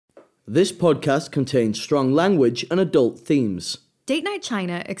This podcast contains strong language and adult themes. Date Night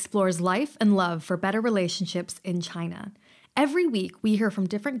China explores life and love for better relationships in China. Every week, we hear from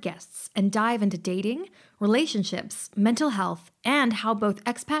different guests and dive into dating, relationships, mental health, and how both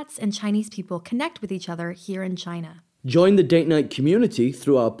expats and Chinese people connect with each other here in China. Join the Date Night community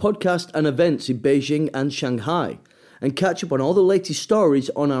through our podcast and events in Beijing and Shanghai, and catch up on all the latest stories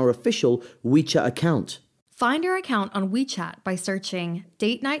on our official WeChat account. Find our account on WeChat by searching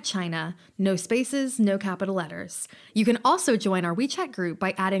Date Night China, no spaces, no capital letters. You can also join our WeChat group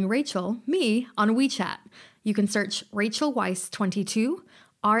by adding Rachel, me, on WeChat. You can search Rachel Weiss 22,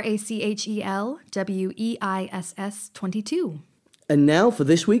 RACHEL WEISS 22. And now for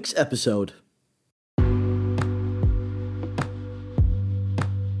this week's episode.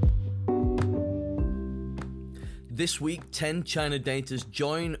 This week, 10 China daters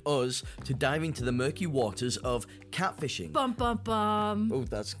join us to dive into the murky waters of catfishing. Bum, bum, bum. Oh,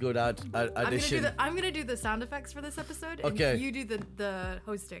 that's good addition. I'm going to do the sound effects for this episode, and okay. You do the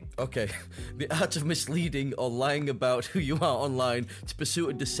hosting. Okay. The art of misleading or lying about who you are online to pursue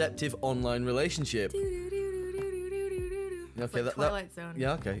a deceptive online relationship. Okay, like Twilight Zone.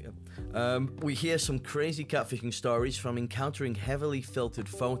 Yeah, okay. We hear some crazy catfishing stories, from encountering heavily filtered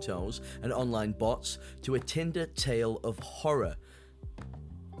photos and online bots to a Tinder tale of horror.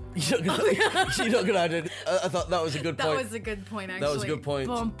 You're not gonna add it. I thought that was a good point. That was a good point, actually. That was a good point.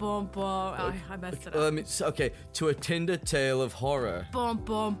 Bum, bum, bum. I messed it up. Okay, to a Tinder tale of horror. Bum,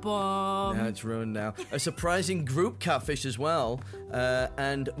 bum, bum. Now it's ruined now. A surprising group catfish as well,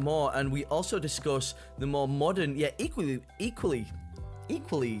 and more. And we also discuss the more modern, yet equally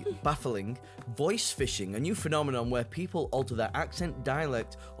baffling voice phishing, a new phenomenon where people alter their accent,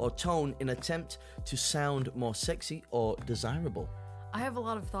 dialect, or tone in attempt to sound more sexy or desirable. I have a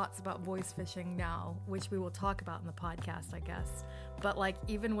lot of thoughts about voice phishing now, which we will talk about in the podcast, I guess. But like,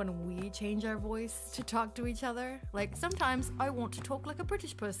 even when we change our voice to talk to each other, like sometimes I want to talk like a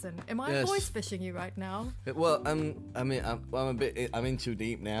British person. Am I voice phishing you right now? Well, I'm in too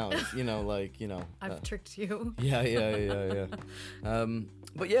deep now. I've tricked you. Yeah.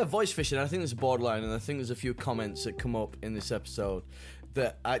 But yeah, voice phishing, I think there's a borderline, and I think there's a few comments that come up in this episode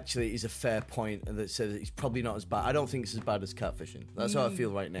that actually is a fair point, and that says it's probably not as bad. I don't think it's as bad as catfishing. That's how I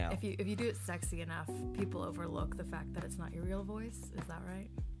feel right now. If you do it sexy enough, people overlook the fact that it's not your real voice. Is that right?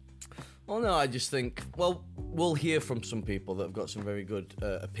 Well, no, I just think, well, we'll hear from some people that have got some very good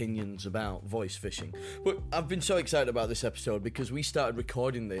opinions about voice phishing. But I've been so excited about this episode because we started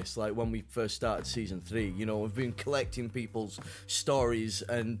recording this like when we first started season 3. You know, we've been collecting people's stories,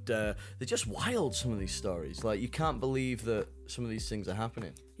 and they're just wild, some of these stories. Like, you can't believe that some of these things are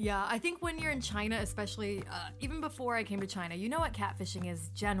happening. Yeah, I think when you're in China, especially, even before I came to China, you know what catfishing is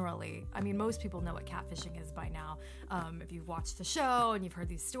generally. I mean, most people know what catfishing is by now, if you've watched the show and you've heard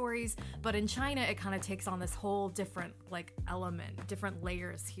these stories. But in China, it kind of takes on this whole different, element, different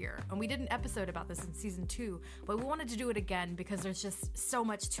layers here. And we did an episode about this in season 2, but we wanted to do it again because there's just so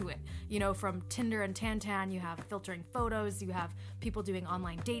much to it. You know, from Tinder and Tantan, you have filtering photos, you have people doing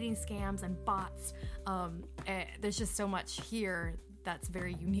online dating scams and bots. There's just so much here that's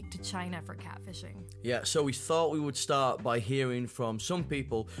very unique to China for catfishing. Yeah, so we thought we would start by hearing from some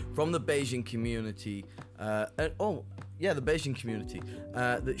people from the Beijing community, the Beijing community,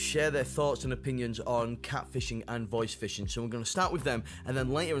 that share their thoughts and opinions on catfishing and voice phishing. So we're going to start with them, and then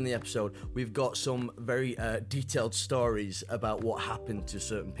later in the episode, we've got some very detailed stories about what happened to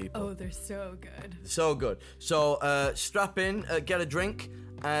certain people. Oh, they're so good. So good. So strap in, get a drink,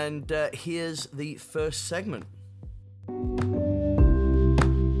 and here's the first segment.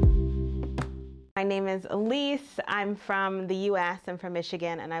 My name is Elise. I'm from the U.S. I'm from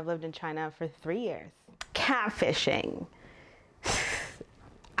Michigan, and I've lived in China for 3 years. Catfishing.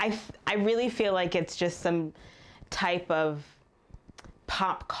 I really feel like it's just some type of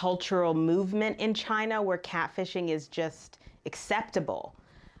pop cultural movement in China where catfishing is just acceptable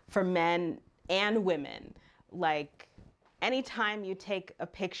for men and women. Like, anytime you take a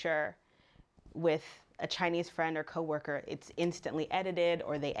picture with a Chinese friend or coworker, it's instantly edited,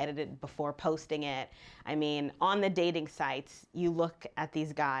 or they edit it before posting it. I mean, on the dating sites, you look at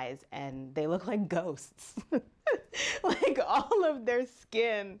these guys and they look like ghosts. Like, all of their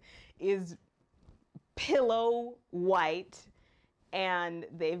skin is pillow white, and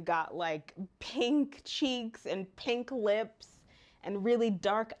they've got like pink cheeks and pink lips and really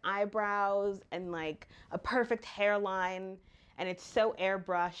dark eyebrows and like a perfect hairline. And it's so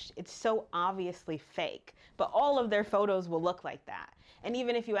airbrushed, it's so obviously fake. But all of their photos will look like that. And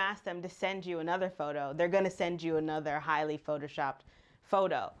even if you ask them to send you another photo, they're gonna send you another highly photoshopped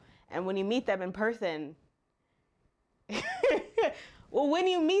photo. And when you meet them in person, Well, when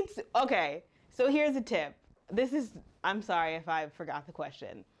you meet, okay, so here's a tip. I'm sorry if I forgot the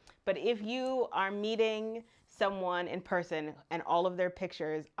question, but if you are meeting someone in person and all of their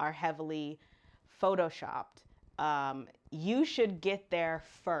pictures are heavily photoshopped, you should get there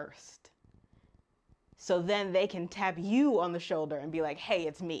first. So then they can tap you on the shoulder and be like, hey,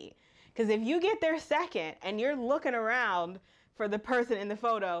 it's me. Because if you get there second and you're looking around for the person in the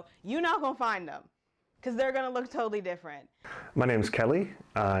photo, you're not going to find them because they're going to look totally different. My name's Kelly.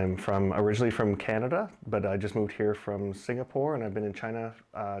 I'm originally from Canada, but I just moved here from Singapore, and I've been in China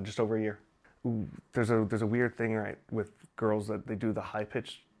just over a year. Ooh, there's a weird thing, right, with girls that they do the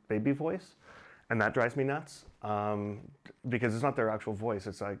high-pitched baby voice, and that drives me nuts because it's not their actual voice.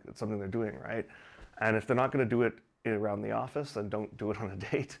 It's something they're doing, right? And if they're not going to do it around the office, then don't do it on a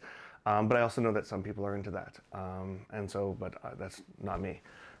date. But I also know that some people are into that, but that's not me.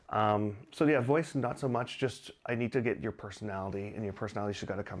 So yeah, voice not so much. Just I need to get your personality, and your personality should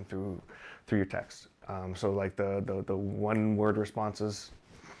got to come through your text. So like the one-word responses,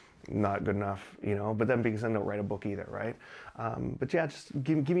 not good enough, you know. But then because I don't write a book either, right? But yeah, just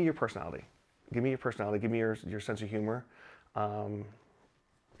give me your personality. Give me your personality. Give me your sense of humor.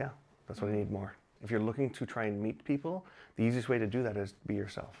 Yeah, that's what I need more. If you're looking to try and meet people, the easiest way to do that is be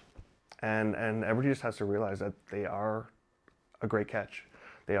yourself. And everybody just has to realize that they are a great catch.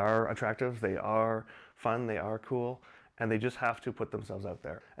 They are attractive, they are fun, they are cool, and they just have to put themselves out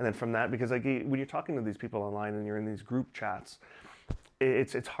there. And then from that, because like when you're talking to these people online and you're in these group chats,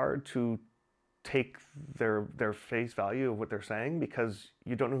 it's hard to take their face value of what they're saying because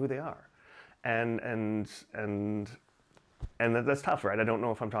you don't know who they are. And that's tough, right? I don't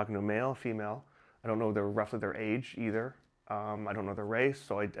know if I'm talking to a male, female. I don't know roughly their age either. I don't know their race,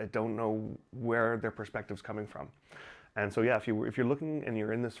 so I don't know where their perspective's coming from. And so yeah, if you're looking and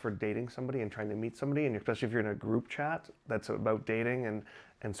you're in this for dating somebody and trying to meet somebody, and especially if you're in a group chat that's about dating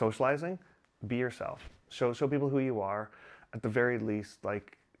and socializing, be yourself. Show people who you are. At the very least,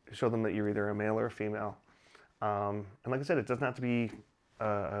 like show them that you're either a male or a female. And like I said, it doesn't have to be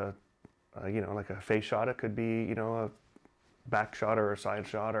like a face shot. It could be a back shot or a side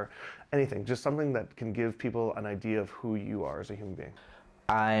shot or anything. Just something that can give people an idea of who you are as a human being.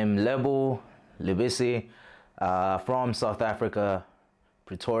 I'm Lebo Lebisi from South Africa,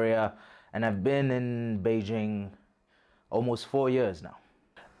 Pretoria, and I've been in Beijing almost 4 years now.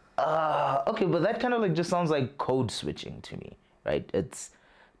 Okay, but that kind of like just sounds like code switching to me, right? It's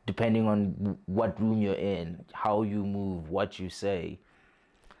depending on what room you're in, how you move, what you say.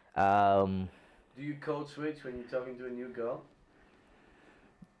 Do you code switch when you're talking to a new girl?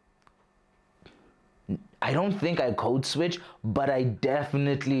 I don't think I code switch, but I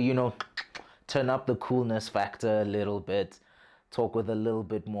definitely, turn up the coolness factor a little bit, talk with a little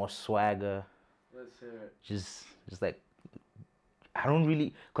bit more swagger. Let's hear it. Just like, I don't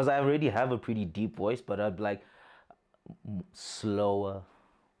really, because I already have a pretty deep voice, but I'd be like slower.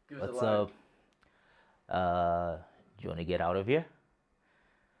 What's up? Do you want to get out of here?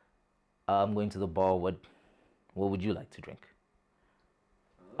 I'm going to the bar. What would you like to drink?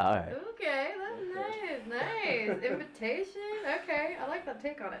 All right. Okay, that's nice. Invitation. Okay, I like that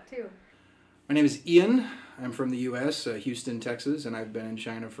take on it too. My name is Ian. I'm from the U.S., Houston, Texas, and I've been in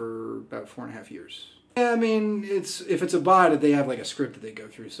China for about 4.5 years. Yeah, I mean, if it's a bot, they have like a script that they go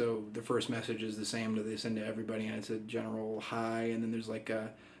through. So the first message is the same that they send to everybody, and it's a general hi, and then there's like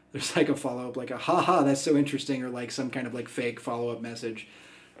a follow-up, like a haha, that's so interesting, or like some kind of like fake follow-up message.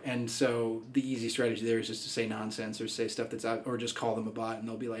 And so the easy strategy there is just to say nonsense or say stuff that's out, or just call them a bot, and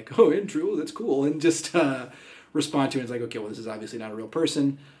they'll be like, oh, intro, that's cool, and just respond to it. It's like, okay, well, this is obviously not a real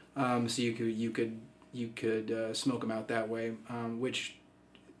person, so you could smoke them out that way, which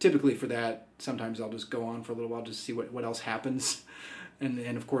typically for that, sometimes I'll just go on for a little while just to see what else happens.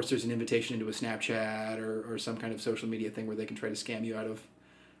 And of course, there's an invitation into a Snapchat or some kind of social media thing where they can try to scam you out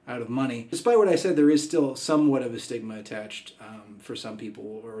of money. Despite what I said, there is still somewhat of a stigma attached for some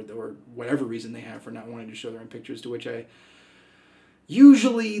people, or whatever reason they have for not wanting to show their own pictures, to which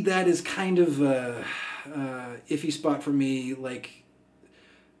usually that is kind of a iffy spot for me. Like,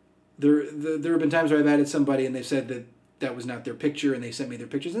 there have been times where I've added somebody and they've said that was not their picture, and they sent me their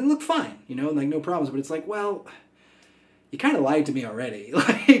pictures and they look fine, like no problems, but it's like, well, you kind of lied to me already,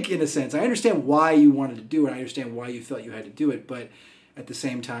 like, in a sense. I understand why you wanted to do it, I understand why you felt you had to do it, but at the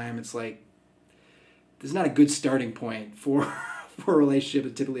same time, it's like, this is not a good starting point for a relationship.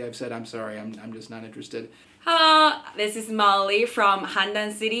 And typically I've said, I'm sorry, I'm just not interested. Hello, this is Molly from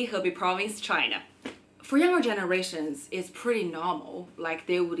Handan City, Hebei Province, China. For younger generations, it's pretty normal. Like,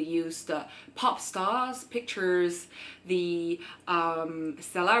 they would use the pop stars pictures, the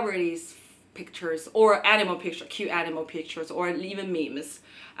celebrities pictures or animal picture, cute animal pictures, or even memes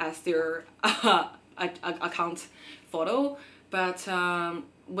as their account photo. But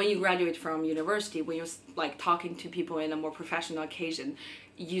when you graduate from university, when you're like talking to people in a more professional occasion,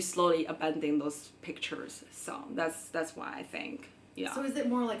 you slowly abandon those pictures. So that's why I think. Yeah. So is it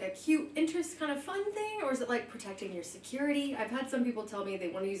more like a cute interest kind of fun thing, or is it like protecting your security? I've had some people tell me they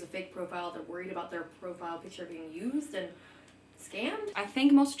want to use a fake profile. They're worried about their profile picture being used and scammed. I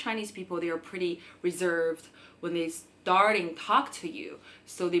think most Chinese people, they are pretty reserved when they starting talk to you.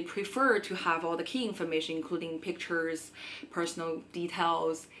 So they prefer to have all the key information, including pictures, personal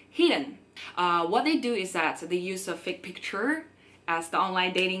details, hidden. What they do is that they use a fake picture as the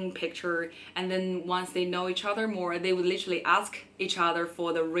online dating picture, and then once they know each other more, they would literally ask each other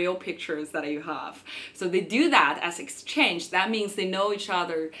for the real pictures that you have. So they do that as exchange. That means they know each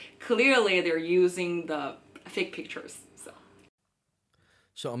other clearly. They're using the fake pictures.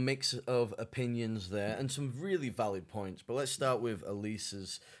 So a mix of opinions there and some really valid points. But let's start with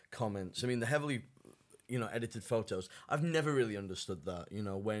Elisa's comments. I mean, the heavily, edited photos. I've never really understood that.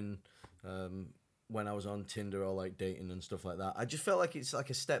 When I was on Tinder or like dating and stuff like that, I just felt like it's like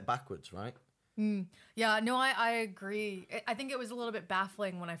a step backwards, right? Yeah, no, I agree. I think it was a little bit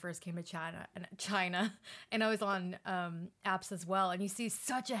baffling when I first came to China, and I was on apps as well, and you see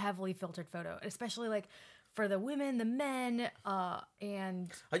such a heavily filtered photo, especially like for the women, the men, and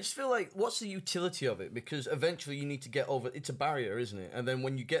I just feel like, what's the utility of it? Because eventually you need to get over. It's a barrier, isn't it? And then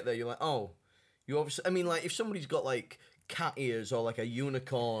when you get there, you're like, oh, you obviously. I mean, like if somebody's got like cat ears or like a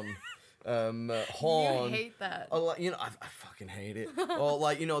unicorn. Horn. You hate that. Or like, I fucking hate it. Or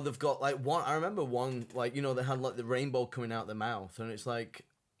like, they've got like one. I remember one like, they had like the rainbow coming out their mouth, and it's like,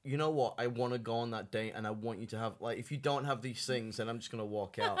 you know what? I want to go on that date, and I want you to have like. If you don't have these things, then I'm just gonna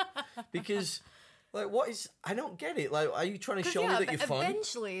walk out because. Like, what is... I don't get it. Like, are you trying to show me that you're fun?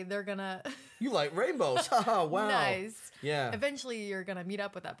 Eventually, they're gonna... You like rainbows. Haha, wow. Nice. Yeah. Eventually, you're gonna meet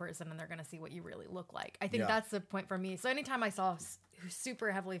up with that person, and they're gonna see what you really look like. I think that's the point for me. So anytime I saw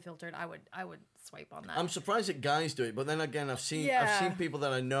super heavily filtered, I would swipe on that. I'm surprised that guys do it, but then again, I've seen people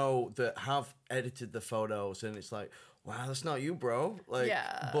that I know that have edited the photos, and it's like... Wow, that's not you, bro. Like,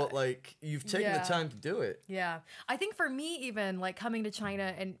 but like you've taken the time to do it. Yeah, I think for me, even like coming to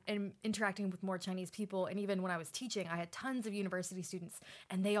China and interacting with more Chinese people, and even when I was teaching, I had tons of university students,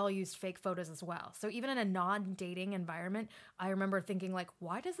 and they all used fake photos as well. So even in a non-dating environment, I remember thinking like,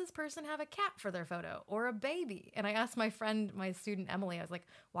 why does this person have a cat for their photo or a baby? And I asked my student Emily, I was like,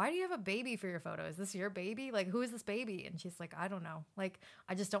 why do you have a baby for your photo? Is this your baby? Like, who is this baby? And she's like, I don't know. Like,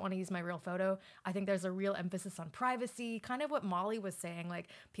 I just don't want to use my real photo. I think there's a real emphasis on privacy. Kind of what Molly was saying, like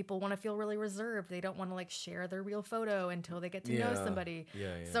people want to feel really reserved. They don't want to like share their real photo until they get to know somebody.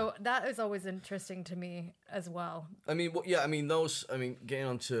 So that is always interesting to me as well. I mean, getting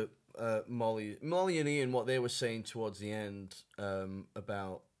on to Molly and Ian, what they were saying towards the end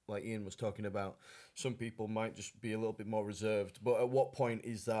about, like Ian was talking about, some people might just be a little bit more reserved. But at what point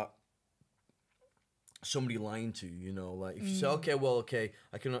is that somebody lying to you? Like if you say,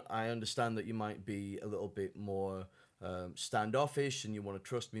 I understand that you might be a little bit more standoffish and you want to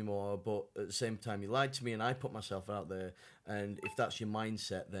trust me more, but at the same time you lied to me and I put myself out there, and if that's your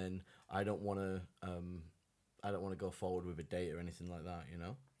mindset, then I don't want to go forward with a date or anything like that.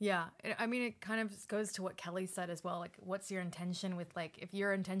 Yeah, I mean, it kind of goes to what Kelly said as well. Like, what's your intention with, like, if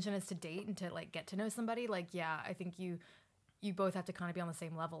your intention is to date and to like get to know somebody, like, yeah, I think you both have to kind of be on the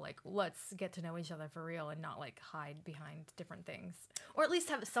same level. Like, let's get to know each other for real and not like hide behind different things, or at least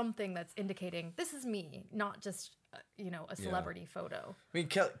have something that's indicating this is me, not just a celebrity photo. I mean,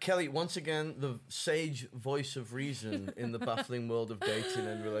 Kelly, once again, the sage voice of reason in the baffling world of dating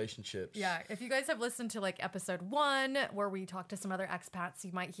and relationships. Yeah, if you guys have listened to like episode 1 where we talked to some other expats,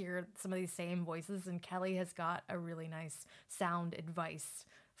 you might hear some of these same voices, and Kelly has got a really nice sound advice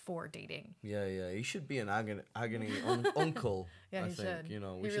for dating. Yeah, he should be an agony uncle. Yeah, I he think. should.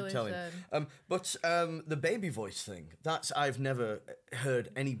 We He should really tell him. But the baby voice thing, I've never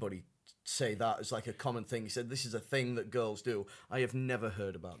heard anybody say that as like a common thing. He said this is a thing that girls do. I have never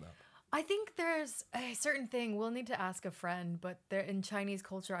heard about that. I think there's a certain thing, we'll need to ask a friend, but there in Chinese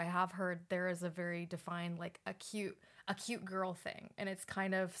culture, I have heard there is a very defined, like a cute girl thing, and it's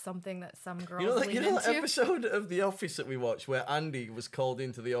kind of something that some girls lean into. That episode of The Office that we watched where Andy was called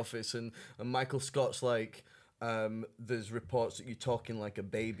into the office and Michael Scott's like, there's reports that you're talking like a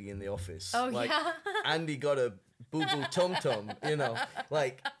baby in the office. Oh, like, yeah. Andy got a boo-boo tum-tum, you know.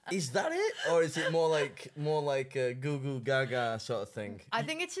 Like, is that it? Or is it more like a goo-goo gaga sort of thing? I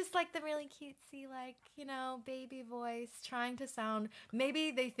think it's just like the really cutesy, like, you know, baby voice trying to sound. Maybe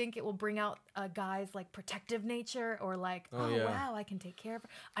they think it will bring out a guy's like protective nature, or like, yeah. wow, I can take care of her.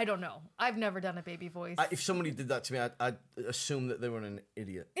 I don't know. I've never done a baby voice. If somebody did that to me, I'd assume that they were an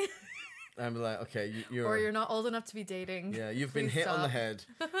idiot. I'd be like, okay, you're not old enough to be dating. Yeah, you've been Please hit on the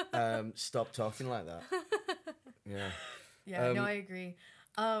stop. head. Stop talking like that. Yeah. Yeah, no, I agree.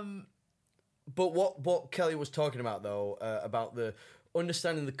 But what Kelly was talking about, though, about the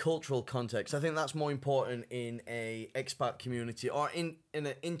understanding the cultural context, I think that's more important in a expat community or in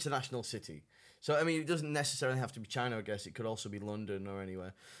an international city. So, I mean, it doesn't necessarily have to be China, I guess. It could also be London or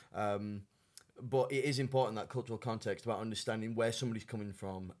anywhere. But it is important, that cultural context, about understanding where somebody's coming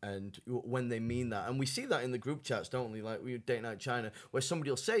from and when they mean that. And we see that in the group chats, don't we? Like, we were dating out China, where somebody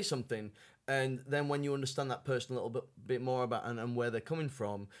will say something, and then when you understand that person a little bit more about and where they're coming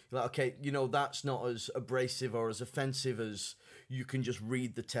from, you're like, okay, you know, that's not as abrasive or as offensive as you can just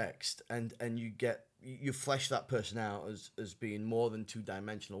read the text, and you flesh that person out as being more than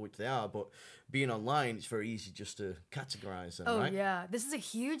two-dimensional, which they are, but being online, it's very easy just to categorize them, right? Oh, yeah. This is a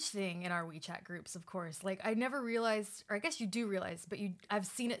huge thing in our WeChat groups, of course. Like, I never realized, or I guess you do realize, but I've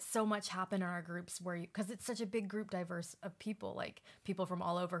seen it so much happen in our groups because it's such a big group, diverse of people, like people from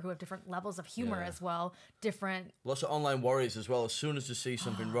all over who have different levels of humor as well, different... Lots of online worries as well. As soon as they see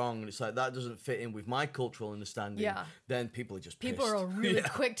something wrong, and it's like, that doesn't fit in with my cultural understanding, then people are just pissed. People are really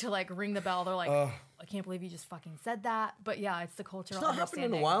quick to, like, ring the bell. They're like, I can't believe you just fucking said that. But yeah, it's the cultural It's not happened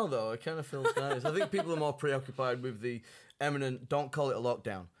in a while, though. It kind of feels nice. I think people are more preoccupied with the eminent, don't call it a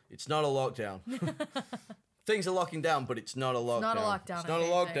lockdown. It's not a lockdown. Things are locking down, but it's not a lockdown. It's not a lockdown. It's not a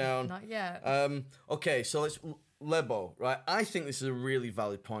lockdown. Not yet. Okay, so let's... Lebo, right? I think this is a really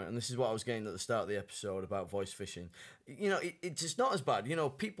valid point, and this is what I was getting at the start of the episode about voice phishing. You know, it's just not as bad. You know,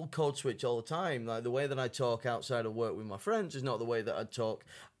 people code switch all the time. Like, the way that I talk outside of work with my friends is not the way that I talk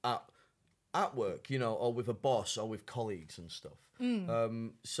at work, you know, or with a boss or with colleagues and stuff.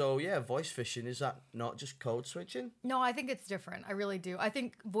 So yeah, voice phishing, is that not just code switching? No, I think it's different. I really do. I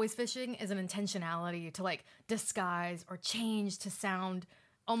think voice phishing is an intentionality to like disguise or change to sound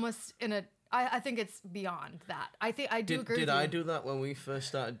almost in a... I think it's beyond that. I think I do agree with you. Did I do that when we first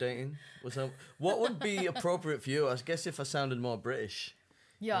started dating? What would be appropriate for you? I guess if I sounded more British.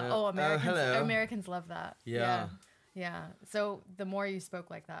 Yeah. Americans love that. Yeah. Yeah. So the more you spoke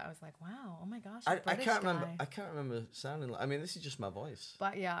like that, I was like, wow, oh my gosh, I can't remember. I can't remember sounding like. I mean, this is just my voice.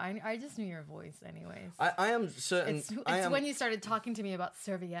 But yeah, I just knew your voice, anyways. I am certain. It's when you started talking to me about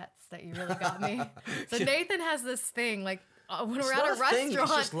serviettes that you really got me. So Nathan has this thing like. When we're at a restaurant, it's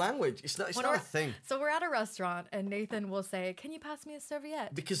just language. It's not a thing. So we're at a restaurant, and Nathan will say, "Can you pass me a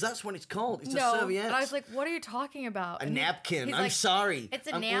serviette?" Because that's what it's called. It's a serviette. And I was like, "What are you talking about?" A napkin. I'm sorry. It's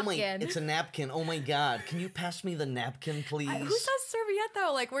a napkin. It's a napkin. Oh my God! Can you pass me the napkin, please? Who says serviette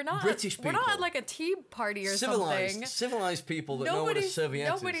though? Like we're not British people. We're not at like a tea party or something. Civilized people that know what a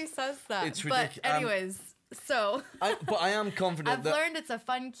serviette is. Nobody says that. It's ridiculous. But anyways. So, but I am confident I've learned it's a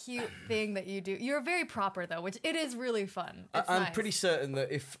fun, cute thing that you do. You're very proper though, which it is really fun. I'm nice. pretty certain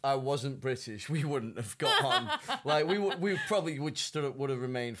that if I wasn't British, we wouldn't have got on. Like we probably would have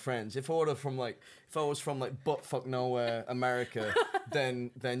remained friends. If I was from buttfuck nowhere America,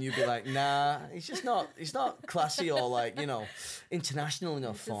 then you'd be like, nah, he's not classy or like, you know, international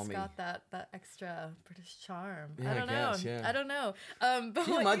enough for me. Got that extra British charm. Yeah, I don't know. Yeah. I don't know. But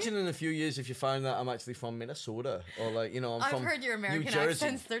can you imagine in a few years if you find that I'm actually from Minnesota or like, you know, I'm from I've heard your American New Jersey.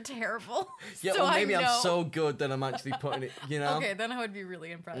 accents, they're terrible. Yeah, so well maybe I'm so good that I'm actually putting it, you know. Okay, then I would be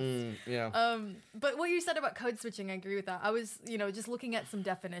really impressed. Yeah. But what you said about code switching, I agree with that. I was, you know, just looking at some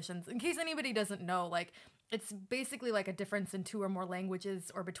definitions in case anybody doesn't know, like it's basically like a difference in two or more languages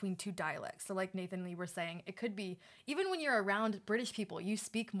or between two dialects. So like Nathan Lee were saying, it could be even when you're around British people, you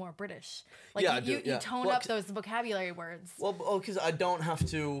speak more British. Like you tone up those vocabulary words. Well, because I don't have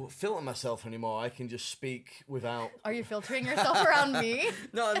to filter myself anymore. I can just speak without. Are you filtering yourself around me?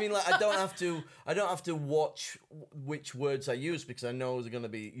 No, I mean like I don't have to watch which words I use because I know they're going to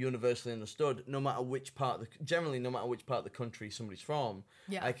be universally understood no matter which part of the country somebody's from.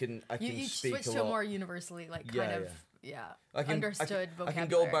 Yeah. I can you speak switch to a more universally like understood vocabulary. I can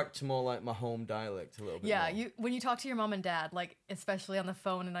go back to more like my home dialect a little bit. Yeah, more. When you talk to your mom and dad, like especially on the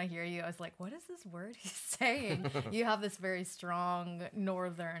phone, and I hear you, I was like, "What is this word he's saying?" You have this very strong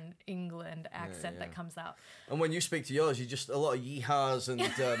Northern England accent that comes out. And when you speak to yours, you just a lot of yeehaws and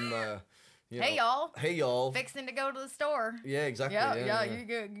Hey, y'all. Hey, y'all. Fixing to go to the store. Yeah, exactly. Yeah,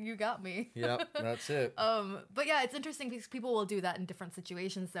 you got me. Yeah, that's it. But yeah, it's interesting because people will do that in different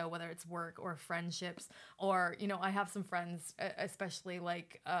situations, though, whether it's work or friendships, or, you know, I have some friends, especially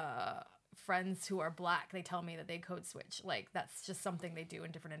like friends who are Black. They tell me that they code switch. Like, that's just something they do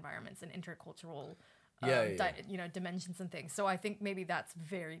in different environments and intercultural you know, dimensions and things. So I think maybe that's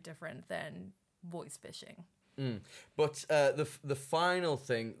very different than voice phishing. But the final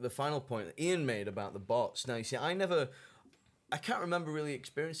point that Ian made about the bots. Now, you see, I can't remember really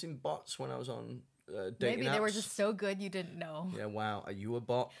experiencing bots when I was on dating Maybe they apps. were just so good you didn't know. Yeah, wow. Are you a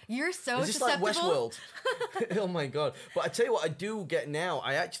bot? You're so Is this susceptible. like Westworld? Oh my God. But I tell you what I do get now.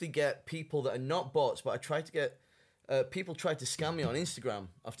 I actually get people that are not bots, but I try to get... people try to scam me on Instagram.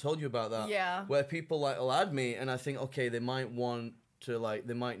 I've told you about that. Yeah. Where people like will add me, and I think, okay, they might want to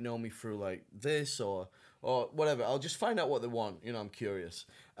they might know me through like this or whatever. I'll just find out what they want. You know, I'm curious.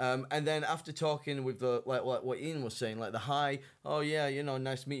 And then after talking with the like what Ian was saying, like the hi, oh yeah, you know,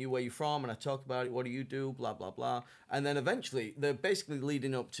 nice to meet you. Where you from? And I talk about it. What do you do? Blah blah blah. And then eventually, they're basically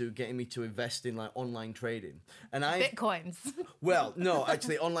leading up to getting me to invest in like online trading. And Bitcoins. Well, no,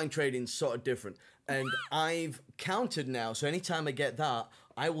 actually, online trading's sort of different. And I've counted now, so anytime I get that,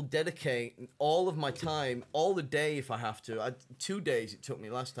 I will dedicate all of my time, all the day if I have to. 2 days it took me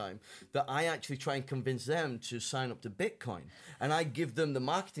last time, that I actually try and convince them to sign up to Bitcoin. And I give them the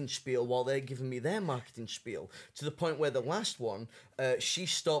marketing spiel while they're giving me their marketing spiel, to the point where the last one, she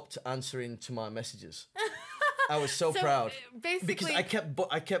stopped answering to my messages. I was so proud. Basically, because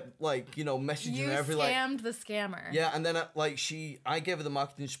I kept like, you know, messaging you her every like... scammed the scammer. Yeah, and then I gave her the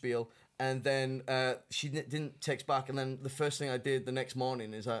marketing spiel, and then she didn't text back. And then the first thing I did the next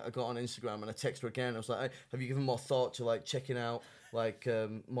morning is I got on Instagram and I texted her again. I was like, hey, have you given more thought to like checking out like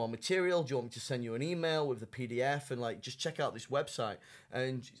more material? Do you want me to send you an email with the PDF and like just check out this website?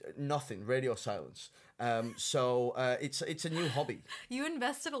 And nothing, radio silence. So it's a new hobby. You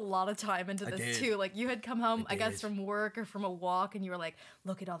invested a lot of time into this did. too. Like you had come home, I guess, did. from work or from a walk, and you were like,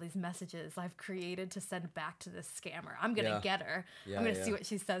 "Look at all these messages I've created to send back to this scammer. I'm gonna get her. Yeah, I'm gonna yeah. see what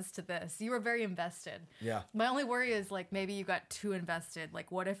she says to this." You were very invested. Yeah. My only worry is like maybe you got too invested.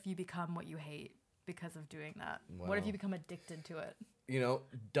 Like, what if you become what you hate because of doing that? What if you become addicted to it? You know,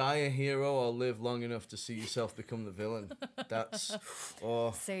 die a hero or live long enough to see yourself become the villain. That's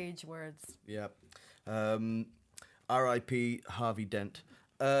Sage words. yeah. R.I.P. Harvey Dent.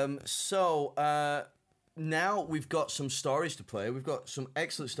 So now we've got some stories to play. We've got some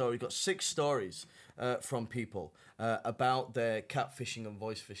excellent stories. We've got 6 stories from people about their catfishing and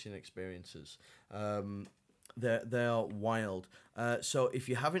voice phishing experiences. They're wild. So if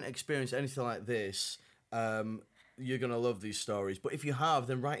you haven't experienced anything like this, you're going to love these stories. But if you have,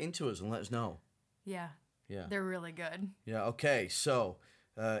 then write into us and let us know. Yeah. Yeah. They're really good. Yeah, okay. So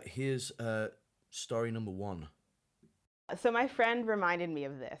here's story number 1. So my friend reminded me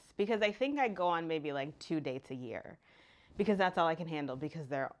of this because I think I go on maybe like 2 dates a year because that's all I can handle because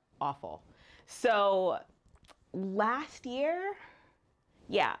they're awful. So last year,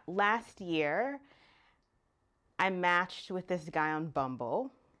 I matched with this guy on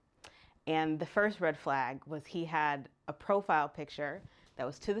Bumble, and the first red flag was he had a profile picture that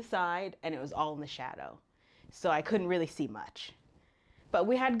was to the side and it was all in the shadow. So I couldn't really see much. But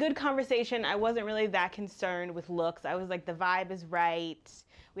we had good conversation. I wasn't really that concerned with looks. I was like, the vibe is right.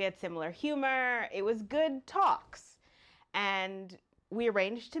 We had similar humor. It was good talks. And we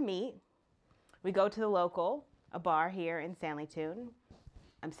arranged to meet. We go to the local, a bar here in Sanleytoon.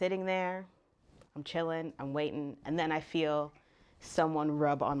 I'm sitting there. I'm chilling. I'm waiting. And then I feel someone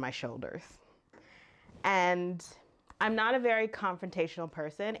rub on my shoulders. And I'm not a very confrontational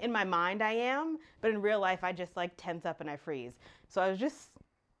person. In my mind, I am. But in real life, I just like tense up and I freeze. So I was just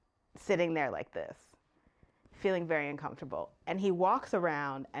sitting there like this, feeling very uncomfortable. And he walks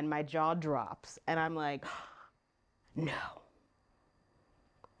around and my jaw drops. And I'm like, no.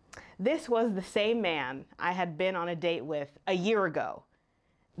 This was the same man I had been on a date with a year ago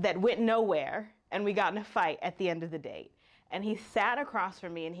that went nowhere. And we got in a fight at the end of the date. And he sat across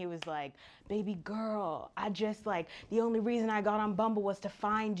from me and he was like, baby girl, the only reason I got on Bumble was to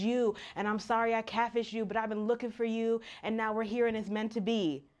find you. And I'm sorry I catfished you, but I've been looking for you. And now we're here and it's meant to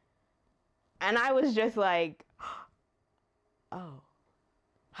be. And I was just like, oh,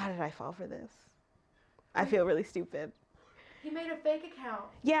 how did I fall for this? I feel really stupid. He made a fake account.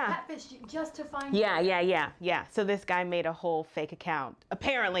 Yeah. Catfished you just to find you. Yeah. So this guy made a whole fake account,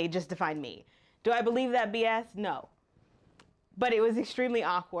 apparently just to find me. Do I believe that BS? No. But it was extremely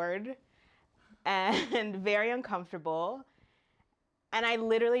awkward and very uncomfortable. And I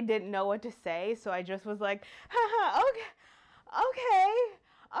literally didn't know what to say. So I just was like, haha, okay,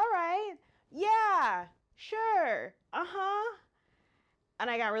 all right. yeah, sure, uh-huh. And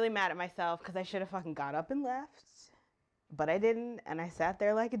I got really mad at myself because I should have fucking got up and left. But I didn't, and I sat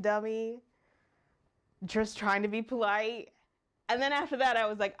there like a dummy, just trying to be polite. And then after that, I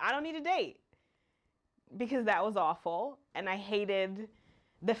was like, I don't need a date. Because that was awful, and I hated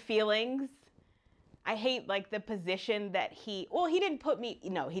the feelings. I hate, like, the position that he didn't put me,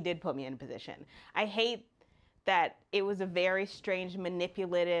 no, he did put me in a position. I hate that it was a very strange,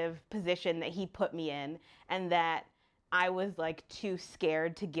 manipulative position that he put me in, and that I was, like, too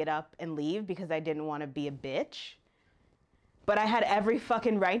scared to get up and leave because I didn't want to be a bitch. But I had every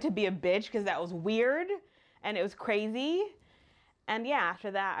fucking right to be a bitch because that was weird, and it was crazy. And yeah,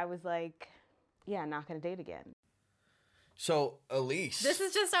 after that, I was like, yeah, not gonna date again. So, Elise. This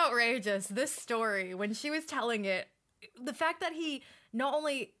is just outrageous. This story, when she was telling it, the fact that he not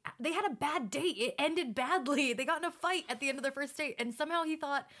only, they had a bad date, it ended badly. They got in a fight at the end of their first date, and somehow he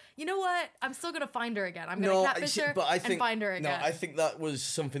thought, you know what, I'm still gonna find her again. I'm gonna catfish her and find her again. No, I think that was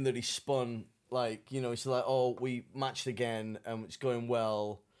something that he spun, like, you know, it's like, oh, we matched again, and it's going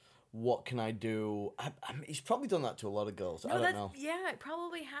well. What can I do? I mean, he's probably done that to a lot of girls. I don't know. Yeah, it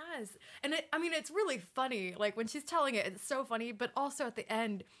probably has. And I mean, it's really funny. Like, when she's telling it, it's so funny. But also at the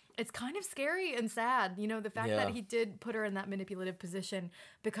end, it's kind of scary and sad. You know, the fact that he did put her in that manipulative position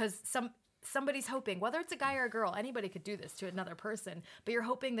because somebody's hoping, whether it's a guy or a girl, anybody could do this to another person. But you're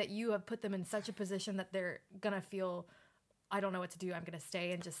hoping that you have put them in such a position that they're going to feel, I don't know what to do. I'm going to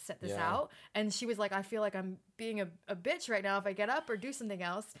stay and just sit this out. And she was like, I feel like I'm being a bitch right now if I get up or do something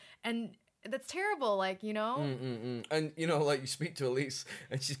else. And that's terrible, like, you know? And, you know, like, you speak to Elise,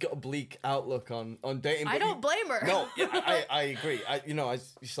 and she's got a bleak outlook on dating. I don't blame her. No, I agree.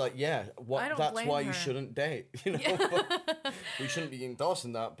 It's like, yeah, that's why you shouldn't date. You know, we shouldn't be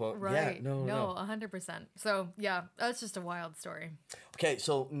endorsing that, but right. yeah, no. 100%. So, yeah, that's just a wild story. Okay,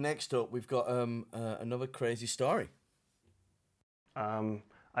 so next up, we've got another crazy story.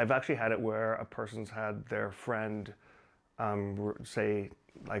 I've actually had it where a person's had their friend say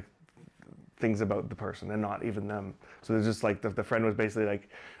like things about the person and not even them. So there's just like the friend was basically like,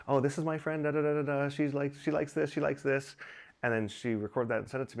 oh, this is my friend, da da da da da. She likes this, and then she recorded that and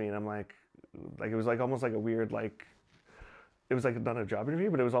sent it to me, and I'm like it was like almost like a weird like, it was like not a job interview,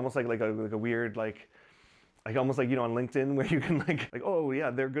 but it was almost like a weird like almost like, you know, on LinkedIn where you can like oh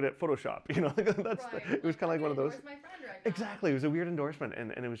yeah, they're good at Photoshop, you know, like that's right. It was kind of like one of those. My friend right now. Exactly, it was a weird endorsement,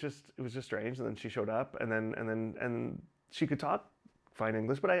 and it was just strange. And then she showed up, and she could talk fine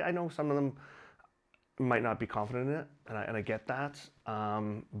English, but I know some of them might not be confident in it, and I get that.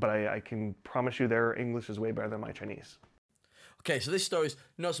 But I can promise you their English is way better than my Chinese. Okay, so this story's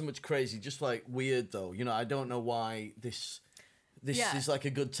not so much crazy, just like weird though. You know, I don't know why this is like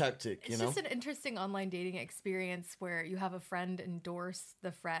a good tactic, you know? It's just an interesting online dating experience where you have a friend endorse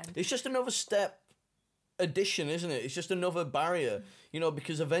the friend. It's just another step addition, isn't it? It's just another barrier, you know,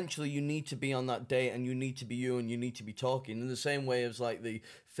 because eventually you need to be on that date and you need to be you and you need to be talking in the same way as like the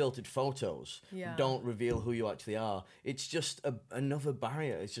filtered photos don't reveal who you actually are. It's just another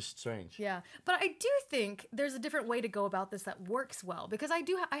barrier. It's just strange. Yeah, but I do think there's a different way to go about this that works well, because I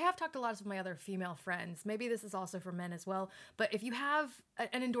have talked to lots of my other female friends. Maybe this is also for men as well, but if you have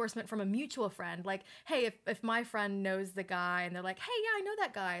an endorsement from a mutual friend, like, hey, if my friend knows the guy and they're like, hey, yeah, I know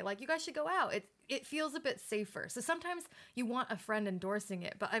that guy, like, you guys should go out, it feels a bit safer. So sometimes you want a friend endorsing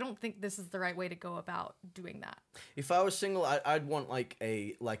it, but I don't think this is the right way to go about doing that. If I was single, I'd want like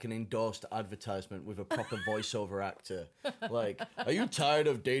an endorsed advertisement with a proper voiceover actor. Like, are you tired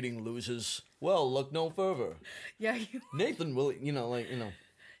of dating losers? Well, look no further. Yeah. Nathan will, you know.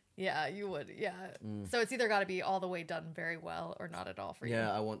 Yeah, you would. Yeah. So it's either got to be all the way done very well or not at all for you.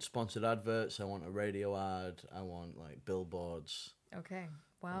 Yeah, I want sponsored adverts. I want a radio ad. I want like billboards. Okay.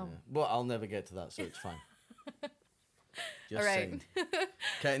 Wow. Yeah. Well, I'll never get to that, so it's fine. All right.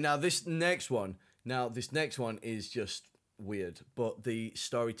 Okay, now this next one is just weird, but the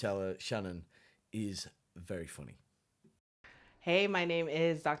storyteller, Shannon, is very funny. Hey, my name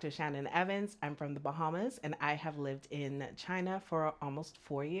is Dr. Shannon Evans. I'm from the Bahamas, and I have lived in China for almost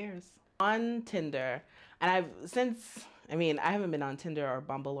 4 years. On Tinder, and I haven't been on Tinder or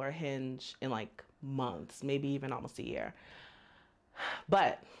Bumble or Hinge in like months, maybe even almost a year.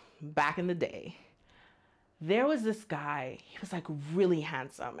 But back in the day, there was this guy, he was like really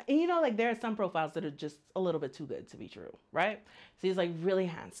handsome. And you know, like there are some profiles that are just a little bit too good to be true, right? So he's like really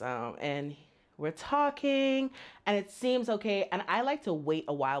handsome and we're talking and it seems okay. And I like to wait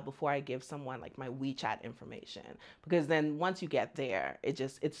a while before I give someone like my WeChat information, because then once you get there,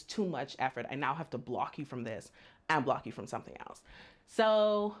 it's too much effort. I now have to block you from this and block you from something else.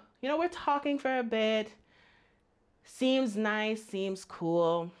 So, we're talking for a bit. Seems nice, seems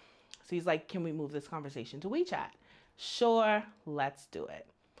cool. So he's like, can we move this conversation to WeChat? Sure, let's do it.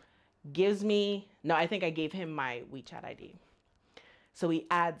 I think I gave him my WeChat ID. So he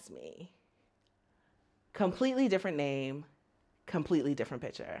adds me. Completely different name, completely different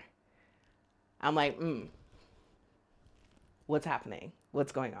picture. I'm like, what's happening?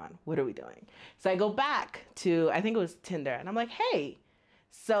 What's going on? What are we doing? So I go back to, I think it was Tinder, and I'm like, hey,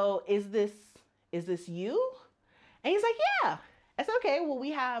 so is this you? And he's like, yeah. I said, okay,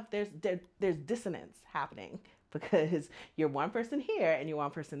 well, there's dissonance happening because you're one person here and you're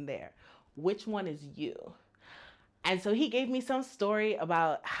one person there. Which one is you? And so he gave me some story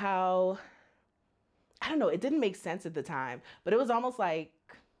about how, I don't know, it didn't make sense at the time, but it was almost like,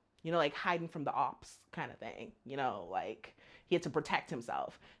 like hiding from the ops kind of thing, like he had to protect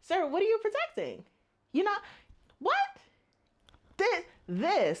himself. Sir, what are you protecting? What?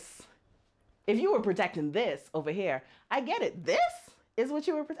 This, if you were protecting this over here, I get it. This is what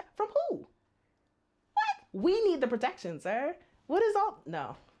you were protecting from who? What? We need the protection, sir. What is all?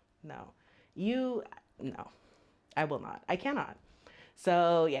 No, I will not. I cannot.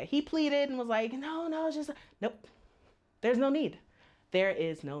 So yeah, he pleaded and was like, no, just, nope. There's no need. There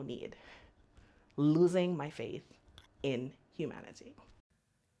is no need. Losing my faith in humanity.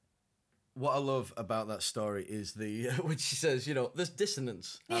 What I love about that story is when she says, there's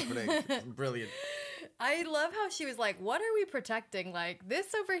dissonance happening. It's brilliant. I love how she was like, what are we protecting? Like,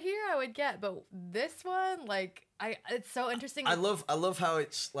 this over here I would get, but this one, like, it's so interesting. I love how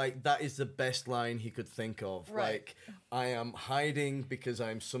it's like, that is the best line he could think of. Right. Like, I am hiding because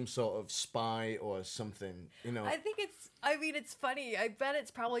I'm some sort of spy or something, I think it's funny. I bet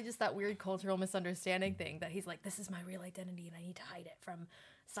it's probably just that weird cultural misunderstanding thing that he's like, this is my real identity and I need to hide it from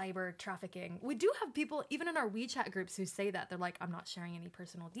cyber trafficking. We do have people, even in our WeChat groups, who say that. They're like, I'm not sharing any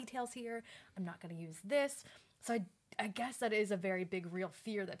personal details here. I'm not going to use this. So I guess that is a very big real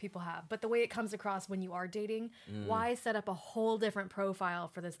fear that people have. But the way it comes across when you are dating, why set up a whole different profile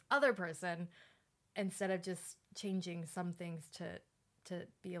for this other person instead of just changing some things to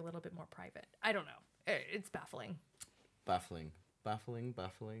be a little bit more private? I don't know. It's baffling. Baffling.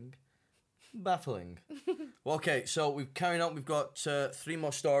 Well, okay, so we're carrying on. We've got 3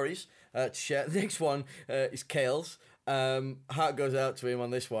 more stories to share. The next one is Kale's. Heart goes out to him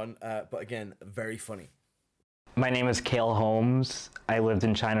on this one, but again, very funny. My name is Kale Holmes. I lived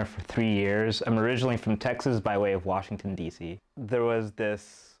in China for 3 years. I'm originally from Texas by way of Washington, D.C. There was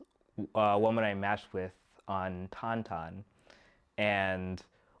this woman I matched with on Tantan, and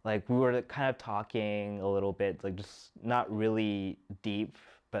like we were kind of talking a little bit, like just not really deep,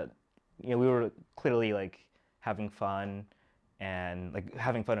 but we were clearly like having fun and like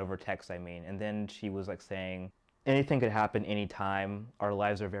having fun over text, I mean. And then she was like saying, anything could happen anytime. Our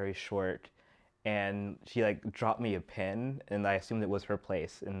lives are very short. And she like dropped me a pin, and I assumed it was her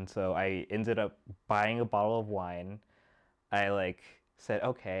place. And so I ended up buying a bottle of wine. I like said,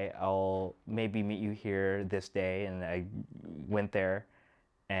 okay, I'll maybe meet you here this day. And I went there,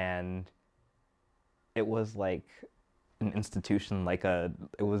 and it was like an institution,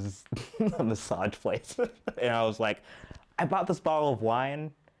 it was a massage place. And I was like, I bought this bottle of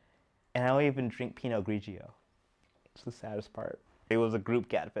wine, and I don't even drink Pinot Grigio. It's the saddest part. It was a group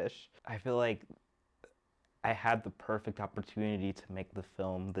catfish. I feel like I had the perfect opportunity to make the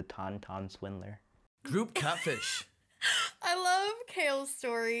film The Tauntaun Swindler. Group catfish. I love Kale's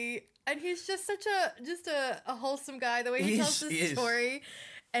story, and he's just such a wholesome guy. The way he tells this story,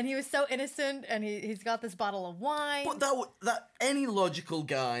 and he was so innocent, and he's got this bottle of wine. But that any logical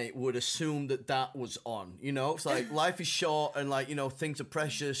guy would assume that was on. It's like life is short, and like things are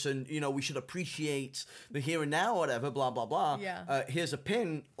precious, and we should appreciate the here and now, or whatever. Blah blah blah. Yeah. Here's a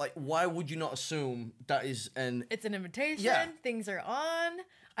pin. Like, why would you not assume that is It's an invitation. Yeah. Things are on.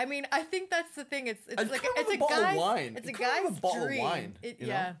 I mean, I think that's the thing. It's and like it's a guy's wine. It's a Come on, guy's a bottle dream. Of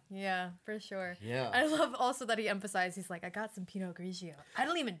wine, Yeah, for sure. Yeah. I love also that he emphasized. He's like, I got some Pinot Grigio. I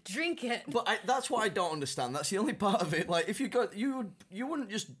don't even drink it. But that's what I don't understand. That's the only part of it. Like, if you wouldn't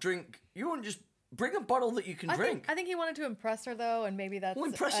just drink. You wouldn't just bring a bottle that you can drink. I think he wanted to impress her though, and maybe that's. Well,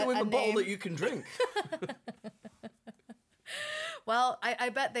 impress her with a bottle that you can drink. Well, I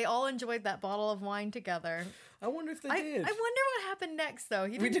bet they all enjoyed that bottle of wine together. I wonder if they did. I wonder what happened next, though.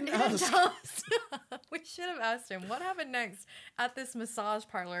 We didn't ask. Tell us. We should have asked him. What happened next at this massage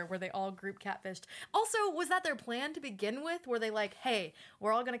parlor where they all group catfished? Also, was that their plan to begin with? Were they like, hey,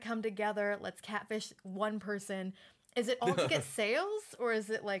 we're all going to come together. Let's catfish one person. Is it all to get sales? Or is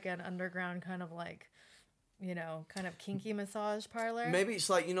it like an underground kind of like, kind of kinky massage parlor? Maybe it's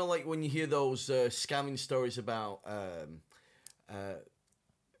like, like when you hear those scamming stories about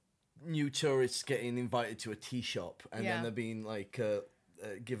new tourists getting invited to a tea shop, and then they're being like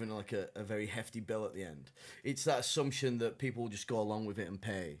given like a very hefty bill at the end. It's that assumption that people will just go along with it and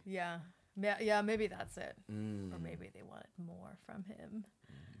pay. Yeah. Yeah, maybe that's it. Or maybe they wanted more from him.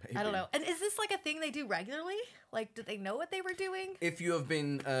 Maybe. I don't know. And is this like a thing they do regularly? Like, did they know what they were doing? If you have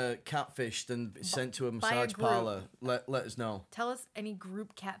been catfished and sent to a by a massage group. parlor, let us know. Tell us any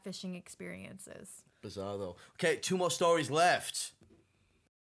group catfishing experiences. Bizarre though. Okay, 2 more stories left.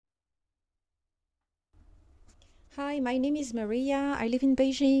 Hi, my name is Maria. I live in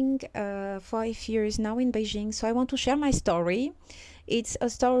Beijing, 5 years now in Beijing. So I want to share my story. It's a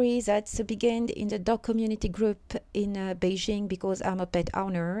story that began in the dog community group in Beijing because I'm a pet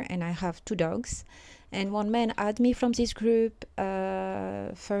owner and I have 2 dogs. And one man added me from this group,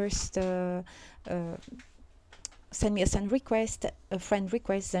 first sent me a friend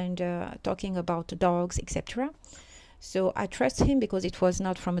request, and talking about dogs, etc. So I trust him because it was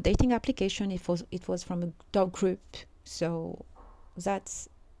not from a dating application, it was from a dog group. So that's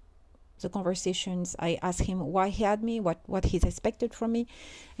the conversations. I asked him why he had me, what he's expected from me,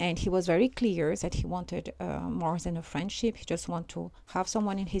 and he was very clear that he wanted more than a friendship. He just wanted to have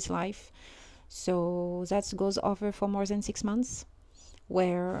someone in his life. So that goes over for more than 6 months,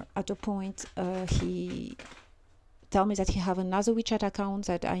 where at a point he tell me that he have another WeChat account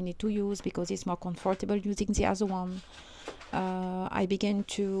that I need to use because it's more comfortable using the other one. I began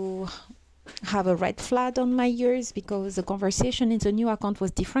to have a red flag on my ears because the conversation in the new account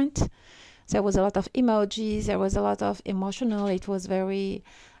was different. There was a lot of emojis, there was a lot of emotional. It was very,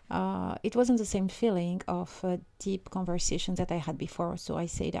 it wasn't the same feeling of deep conversation that I had before. So I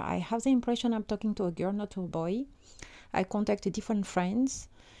said, I have the impression I'm talking to a girl, not to a boy. I contacted different friends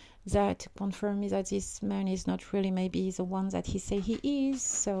that confirmed me that this man is not really maybe the one that he say he is.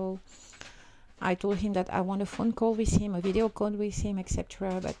 So I told him that I want a phone call with him, a video call with him,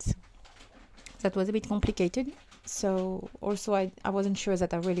 etc. But that was a bit complicated. So also I wasn't sure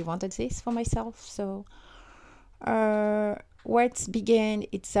that I really wanted this for myself. So where it began,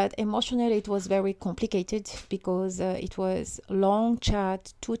 it's that emotionally it was very complicated because it was long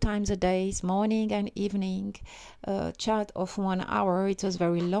chat 2 times a day, morning and evening, chat of 1 hour. It was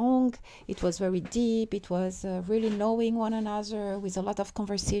very long, it was very deep, it was really knowing one another with a lot of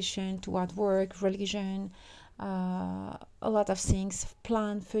conversation toward work, religion, a lot of things,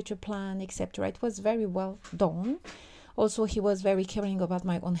 future plan, etc. It was very well done. Also, he was very caring about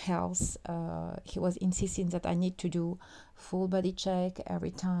my own health. He was insisting that I need to do full body check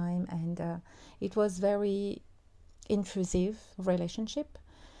every time, and it was very intrusive relationship.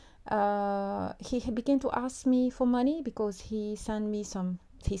 He began to ask me for money because he said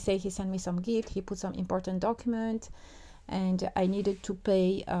he sent me some gift. He put some important document, and I needed to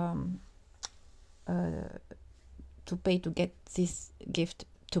pay to get this gift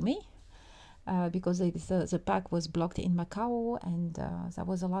to me. Because the pack was blocked in Macau, and there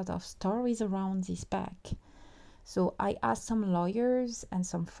was a lot of stories around this pack. So I asked some lawyers and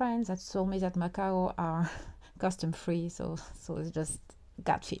some friends that told me that Macau are custom free, so it's just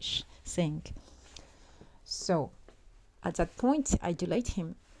catfish thing. So at that point I deleted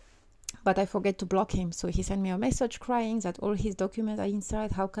him, but I forget to block him. So he sent me a message crying that all his documents are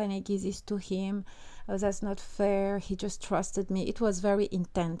inside. How can I give this to him? That's not fair. He just trusted me. It was very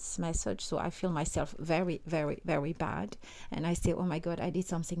intense message. So I feel myself very, very, very bad. And I say, oh my God, I did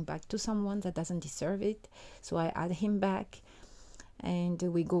something back to someone that doesn't deserve it. So I add him back. And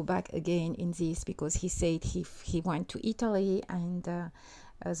we go back again in this because he said he went to Italy, and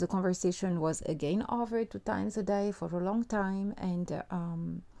the conversation was again over 2 times a day for a long time.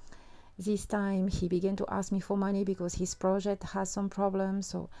 And this time he began to ask me for money because his project has some problems.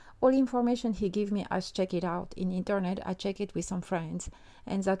 So all information he gave me, I check it out in internet. I check it with some friends,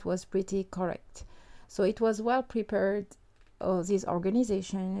 and that was pretty correct. So it was well prepared, this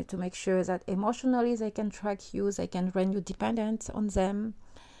organization, to make sure that emotionally they can track you, they can run you dependent on them.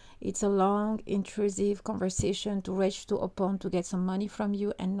 It's a long, intrusive conversation to reach to a point to get some money from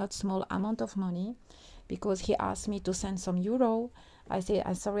you, and not small amount of money, because he asked me to send some euro. I say,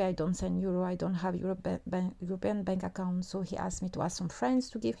 I'm sorry, I don't send euro. I don't have European bank account. So he asked me to ask some friends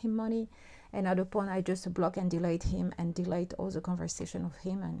to give him money. And at a point, I just block and delete him and delete all the conversation of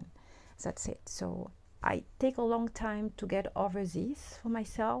him. And that's it. So I take a long time to get over this for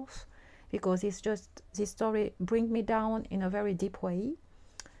myself, because it's just, this story bring me down in a very deep way.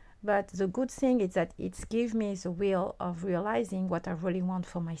 But the good thing is that it gives me the will of realizing what I really want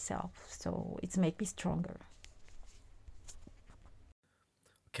for myself. So it's make me stronger.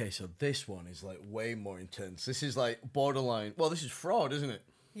 Okay, so this one is like way more intense. This is like borderline. Well, this is fraud, isn't it?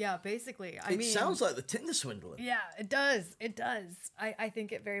 Yeah, basically. It sounds like the Tinder swindler. Yeah, it does. It does. I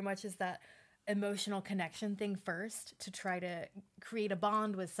think it very much is that emotional connection thing first to try to create a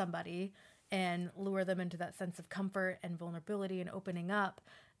bond with somebody and lure them into that sense of comfort and vulnerability and opening up,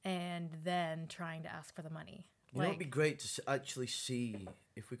 and then trying to ask for the money. You know, it'd be great to actually see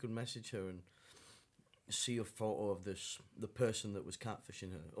if we could message her and see a photo of the person that was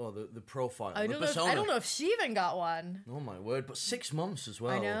catfishing her, or the profile, I the don't persona. know. I don't know if she even got one. Oh my word! But 6 months as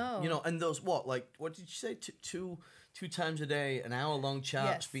well. I know. You know, and those what did you say? Two times a day, an hour-long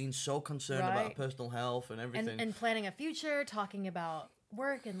chats, being so concerned about personal health and everything, and planning a future, talking about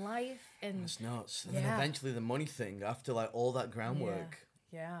work and life, and it's nuts. And then eventually the money thing after like all that groundwork.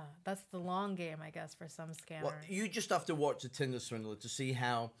 Yeah, that's the long game, I guess, for some scammers. Well, you just have to watch the Tinder swindler to see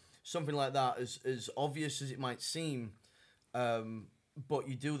how something like that is as obvious as it might seem. But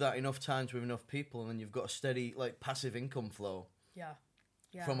you do that enough times with enough people, and then you've got a steady like passive income flow. Yeah.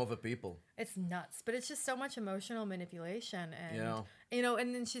 From other people. It's nuts, but it's just so much emotional manipulation, and you know,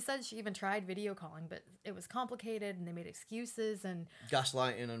 and then she said she even tried video calling, but it was complicated, and they made excuses and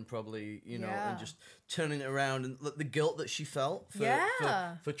gaslighting, and probably and just turning it around, and the guilt that she felt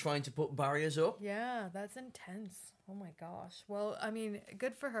for trying to put barriers up. Yeah, that's intense. Oh my gosh. Well, I mean,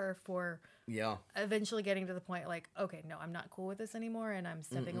 good for her for eventually getting to the point like, okay, no, I'm not cool with this anymore, and I'm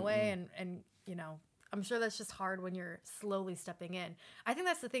stepping away, and you know. I'm sure that's just hard when you're slowly stepping in. I think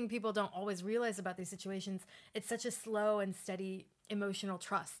that's the thing people don't always realize about these situations. It's such a slow and steady emotional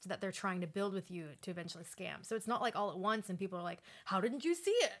trust that they're trying to build with you to eventually scam. So it's not like all at once and people are like, how didn't you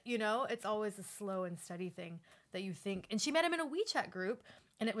see it? You know, it's always a slow and steady thing that you think. And she met him in a WeChat group,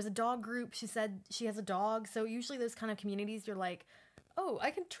 and it was a dog group. She said she has a dog. So usually those kind of communities, you're like, oh,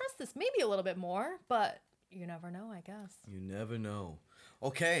 I can trust this maybe a little bit more, but you never know, I guess. You never know.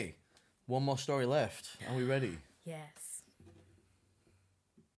 Okay. One more story left. Are we ready? Yes.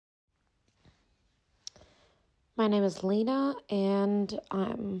 My name is Lena, and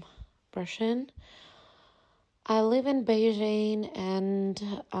I'm Russian. I live in Beijing, and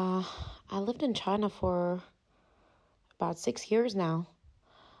I lived in China for about 6 years now.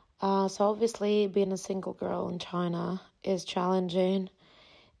 So obviously, being a single girl in China is challenging,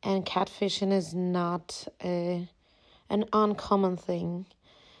 and catfishing is not an uncommon thing.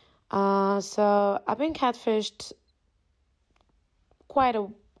 So I've been catfished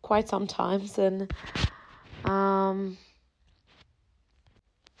quite some times, and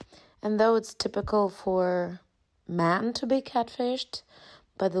though it's typical for men to be catfished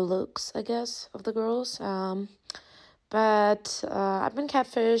by the looks, I guess, of the girls, but I've been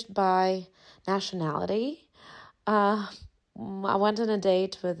catfished by nationality. I went on a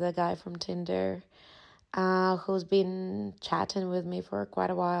date with a guy from Tinder, who's been chatting with me for quite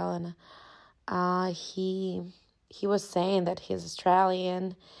a while, and he was saying that he's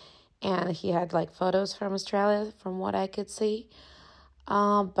Australian, and he had like photos from Australia from what I could see.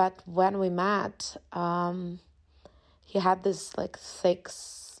 But when we met, he had this like thick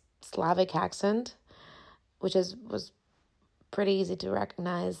Slavic accent, which was pretty easy to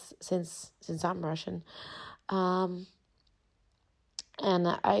recognize since I'm Russian. And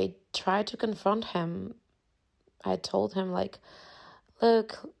I tried to confront him. I told him, like,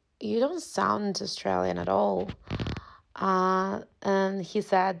 look, you don't sound Australian at all. And he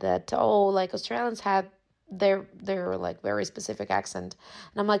said that, like, Australians had their like very specific accent.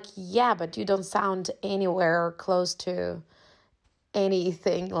 And I'm like, yeah, but you don't sound anywhere close to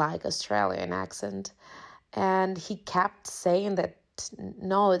anything like Australian accent. And he kept saying that,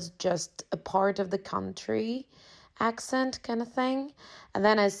 no, it's just a part of the country accent kind of thing. And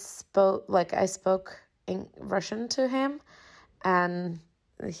then I spoke in Russian to him, and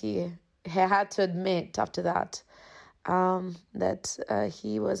he had to admit after that that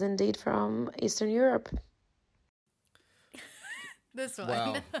he was indeed from Eastern Europe. This one.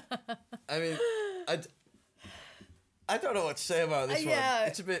 Wow. I mean, I don't know what to say about this one.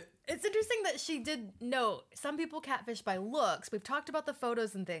 It's a bit... It's interesting that she did note some people catfish by looks. We've talked about the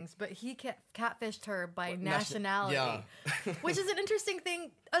photos and things, but he catfished her by nationality, which is an interesting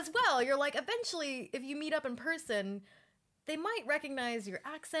thing as well. You're like, eventually, if you meet up in person, they might recognize your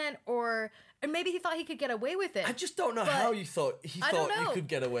accent, and maybe he thought he could get away with it. I just don't know how he thought you could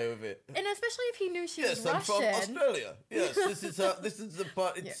get away with it. And especially if he knew she was Russian. Russian. I'm from Australia. Yes, this is the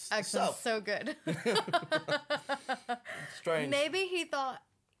part. It's your accent's so good. Strange. Maybe he thought,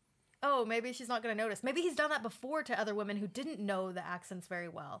 oh, maybe she's not going to notice. Maybe he's done that before to other women who didn't know the accents very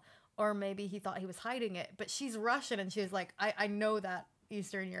well. Or maybe he thought he was hiding it. But she's Russian, and she was like, I know that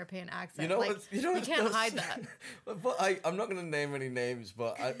Eastern European accent. You can't hide that. But I'm not going to name any names,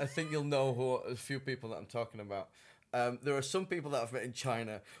 but I think you'll know a few people that I'm talking about. There are some people that I've met in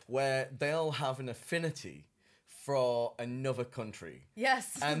China where they'll have an affinity for another country.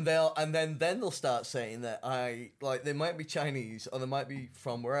 Yes. And then they'll start saying that they might be Chinese or they might be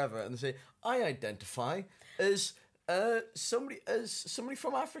from wherever, and they say I identify as somebody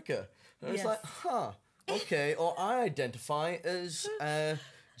from Africa. And it's Yes. like, huh, okay, or I identify as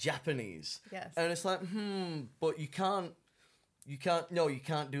Japanese. Yes. And it's like, but you can't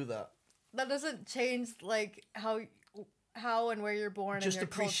do that. That doesn't change like how and where you're born Just and your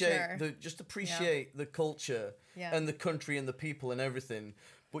appreciate culture. the culture Yeah. and the country and the people and everything,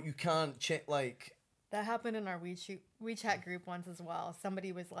 but you can't change like. That happened in our WeChat group once as well.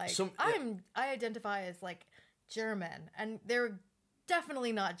 Somebody was like, Yeah. I identify as like German, and they're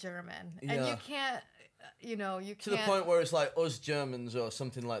definitely not German. And Yeah. you can't, you can't. To the point where it's like us Germans or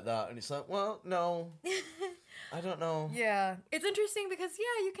something like that, and it's like, well, no, I don't know. Yeah, it's interesting because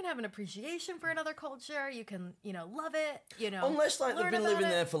you can have an appreciation for another culture. You can, love it. Unless like they've learn been about living it.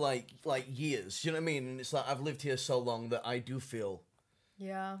 there for like years, you know what I mean? And it's like I've lived here so long that I do feel,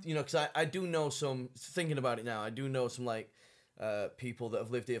 Yeah. because I do know some. Thinking about it now, I do know some like people that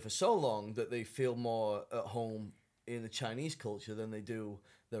have lived here for so long that they feel more at home in the Chinese culture than they do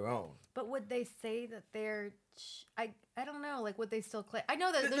their own. But would they say that they're? I don't know. Like, would they still claim? I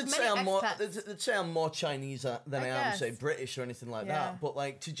know that there's They'd many say I'm more. expats. They'd say I'm more Chinese than I am, guess. say British or anything like Yeah. that. But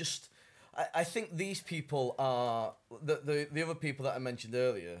like to just, I think these people are the other people that I mentioned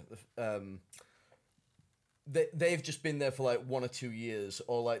earlier. They've just been there for like 1 or 2 years,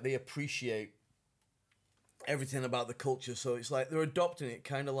 or like they appreciate everything about the culture. So it's like they're adopting it,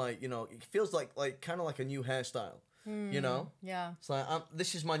 kind of like it feels like kind of like a new hairstyle. Yeah. It's like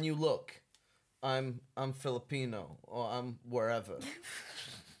this is my new look. I'm Filipino or I'm wherever.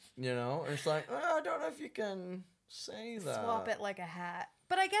 And it's like I don't know if you can say that. Swap it like a hat.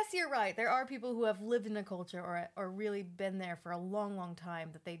 But I guess you're right. There are people who have lived in a culture or really been there for a long, long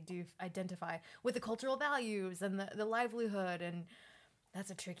time that they do identify with the cultural values and the livelihood, and that's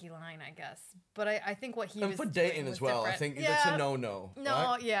a tricky line, I guess. But I think what he And was for doing dating was as well, I different. think that's a no-no. No,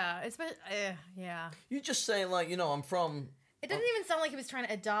 right? yeah, especially yeah. You just say like I'm from. It doesn't even sound like he was trying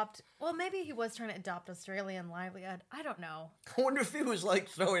to adopt. Well, maybe he was trying to adopt Australian livelihood. I don't know. I wonder if he was like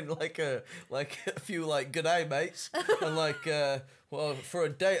throwing like a few like good day mates and like well for a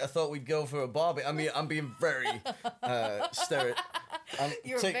date I thought we'd go for a barbie. I mean I'm being very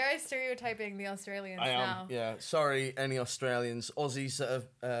You're very stereotyping the Australians I am. now. Yeah. Sorry, any Australians, Aussies that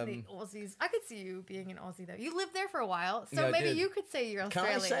have. The Aussies. I could see you being an Aussie though. You lived there for a while, so Yeah, I maybe did. you could say you're Can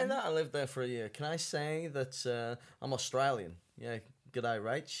Australian. I say that? I lived there for a year. Can I say that I'm Australian? Yeah. G'day,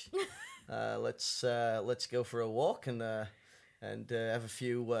 Rach. Let's go for a walk and have a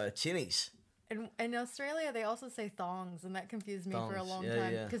few chinnies. And in Australia, they also say thongs, and that confused me for a Thongs, long yeah,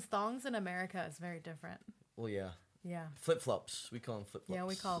 time yeah. because thongs in America is very different. Well, yeah. Yeah. Flip flops. We call them flip flops. Yeah,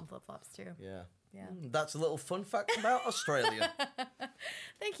 we call them flip flops too. Yeah. Yeah. That's a little fun fact about Australia.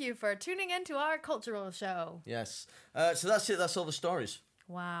 Thank you for tuning in to our cultural show. Yes. So that's it. That's all the stories.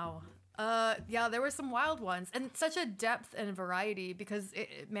 Wow. Yeah, there were some wild ones and such a depth and variety because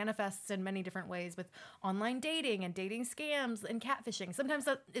it manifests in many different ways with online dating and dating scams and catfishing. Sometimes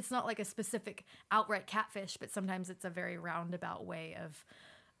it's not like a specific outright catfish, but sometimes it's a very roundabout way of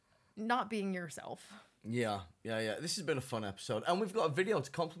not being yourself. Yeah. This has been a fun episode, and we've got a video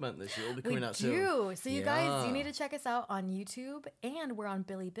to complement this. It'll be coming out soon. We do. So you guys, Yeah. you need to check us out on YouTube, and we're on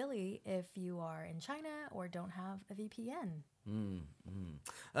Bilibili if you are in China or don't have a VPN.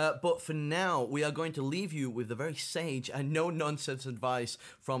 But for now, we are going to leave you with the very sage and no-nonsense advice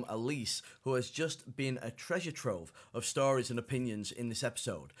from Elise, who has just been a treasure trove of stories and opinions in this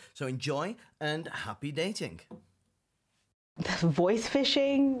episode. So enjoy and happy dating. Voice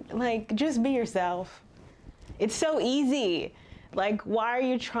phishing, like, just be yourself. It's so easy. Like, why are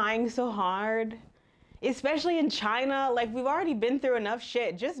you trying so hard? Especially in China, like, we've already been through enough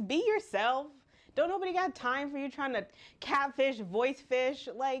shit. Just be yourself. Don't nobody got time for you trying to catfish, voice fish.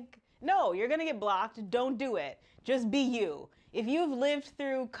 Like, no, you're gonna get blocked. Don't do it. Just be you. If you've lived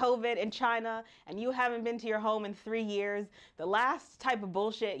through COVID in China and you haven't been to your home in 3 years, the last type of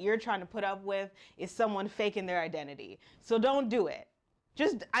bullshit you're trying to put up with is someone faking their identity. So don't do it.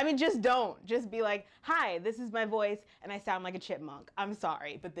 Just don't. Just be like, hi, this is my voice and I sound like a chipmunk. I'm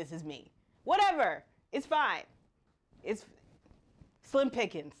sorry, but this is me. Whatever. It's fine. It's slim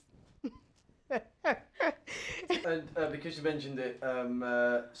pickings. And because you mentioned it,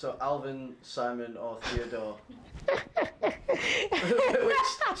 so Alvin, Simon, or Theodore. Which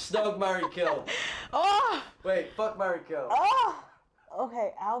Snog, marry, kill. Oh! Wait, fuck, marry, kill. Oh!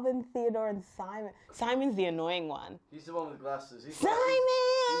 Okay, Alvin, Theodore, and Simon. Simon's the annoying one. He's the one with the glasses. He's Simon!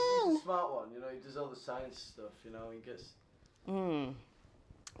 He's the smart one, he does all the science stuff, he gets...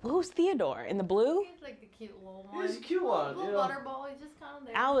 Ooh, Who's Theodore in the blue? He's like the cute little one. He's a cute one. Little butterball. He's just kind of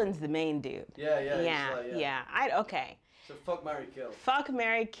there. Alvin's the main dude. Yeah. Okay. So fuck, marry, kill. Fuck,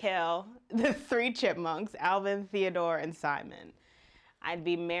 marry, kill. The 3 chipmunks: Alvin, Theodore, and Simon. I'd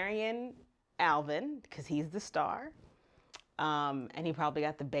be marrying Alvin because he's the star, and he probably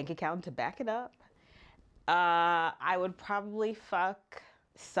got the bank account to back it up. I would probably fuck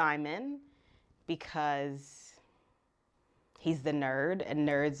Simon because he's the nerd, and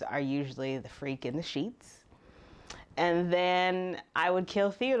nerds are usually the freak in the sheets. And then I would kill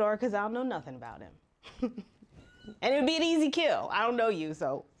Theodore because I don't know nothing about him. And it would be an easy kill. I don't know you,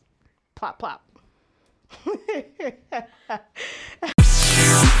 so plop, plop.